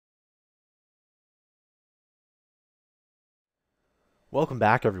Welcome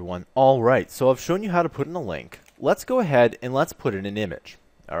back, everyone. Alright, so I've shown you how to put in a link. Let's go ahead and let's put in an image.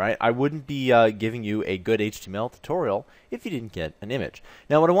 Alright, I wouldn't be giving you a good HTML tutorial if you didn't get an image.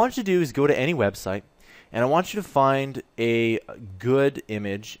 Now what I want you to do is go to any website, and I want you to find a good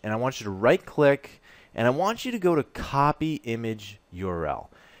image, and I want you to right click, and I want you to go to copy image URL.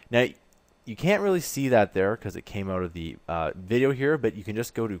 Now you can't really see that there because it came out of the video here, but you can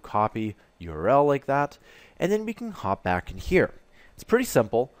just go to copy URL like that, and then we can hop back in here. It's pretty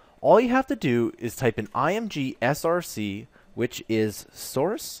simple. All you have to do is type in img src, which is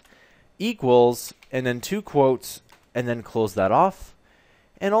source, equals, and then two quotes, and then close that off.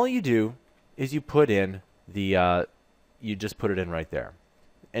 And all you do is you put in the, you just put it in right there.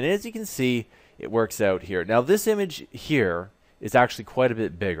 And as you can see, it works out here. Now this image here is actually quite a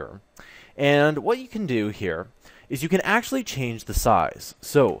bit bigger. And what you can do here is you can actually change the size.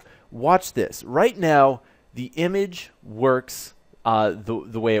 So watch this. Right now, the image works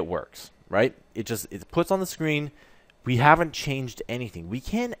the way it works, right? It puts on the screen. We haven't changed anything. We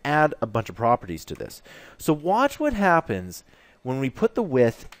can add a bunch of properties to this. So watch what happens when we put the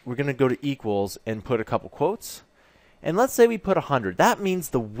width. We're going to go to equals and put a couple quotes. And let's say we put 100. That means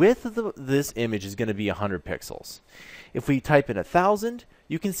the width of this image is going to be 100 pixels. If we type in 1,000,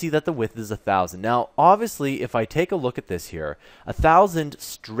 you can see that the width is 1,000. Now, obviously, if I take a look at this here, 1,000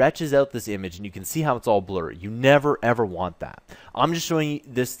 stretches out this image, and you can see how it's all blurry. You never, ever want that. I'm just showing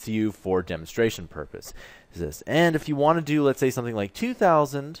this to you for demonstration purpose. And if you want to do, let's say, something like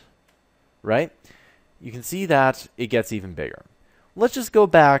 2,000, right, you can see that it gets even bigger. Let's just go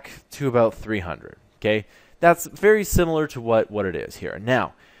back to about 300, okay? That's very similar to what it is here.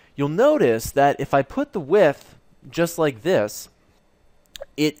 Now, you'll notice that if I put the width just like this,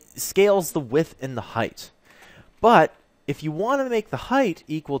 it scales the width and the height. But if you want to make the height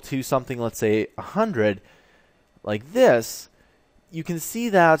equal to something, let's say 100, like this, you can see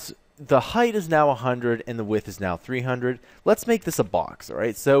that the height is now 100 and the width is now 300. Let's make this a box, all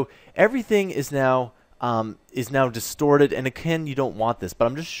right? So everything is now distorted, and again, you don't want this, but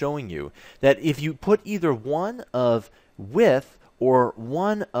I'm just showing you that if you put either one of width or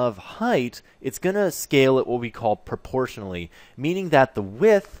one of height, it's going to scale it what we call proportionally, meaning that the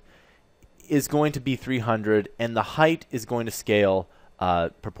width is going to be 300 and the height is going to scale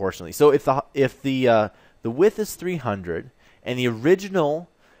proportionally. So if the width is 300 and the original,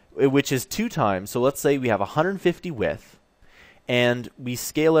 which is 2 times, so let's say we have 150 width, and we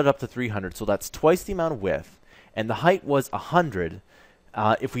scale it up to 300, so that's twice the amount of width, and the height was 100.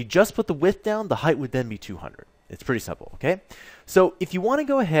 If we just put the width down, the height would then be 200. It's pretty simple, okay? So if you want to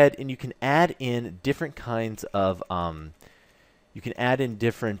go ahead and you can add in different kinds of, you can add in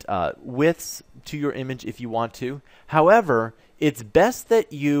different widths to your image if you want to. However, it's best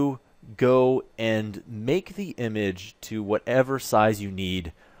that you go and make the image to whatever size you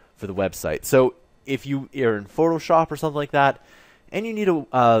need for the website. So if you are in Photoshop or something like that, and you need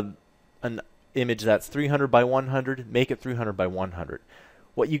an image that's 300 by 100, make it 300 by 100.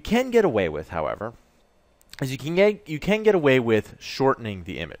 What you can get away with, however, is you can get away with shortening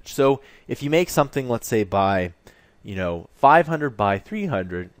the image. So if you make something, let's say by 500 by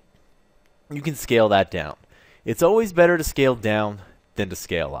 300, you can scale that down. It's always better to scale down than to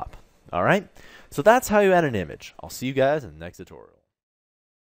scale up. All right? So that's how you add an image. I'll see you guys in the next tutorial.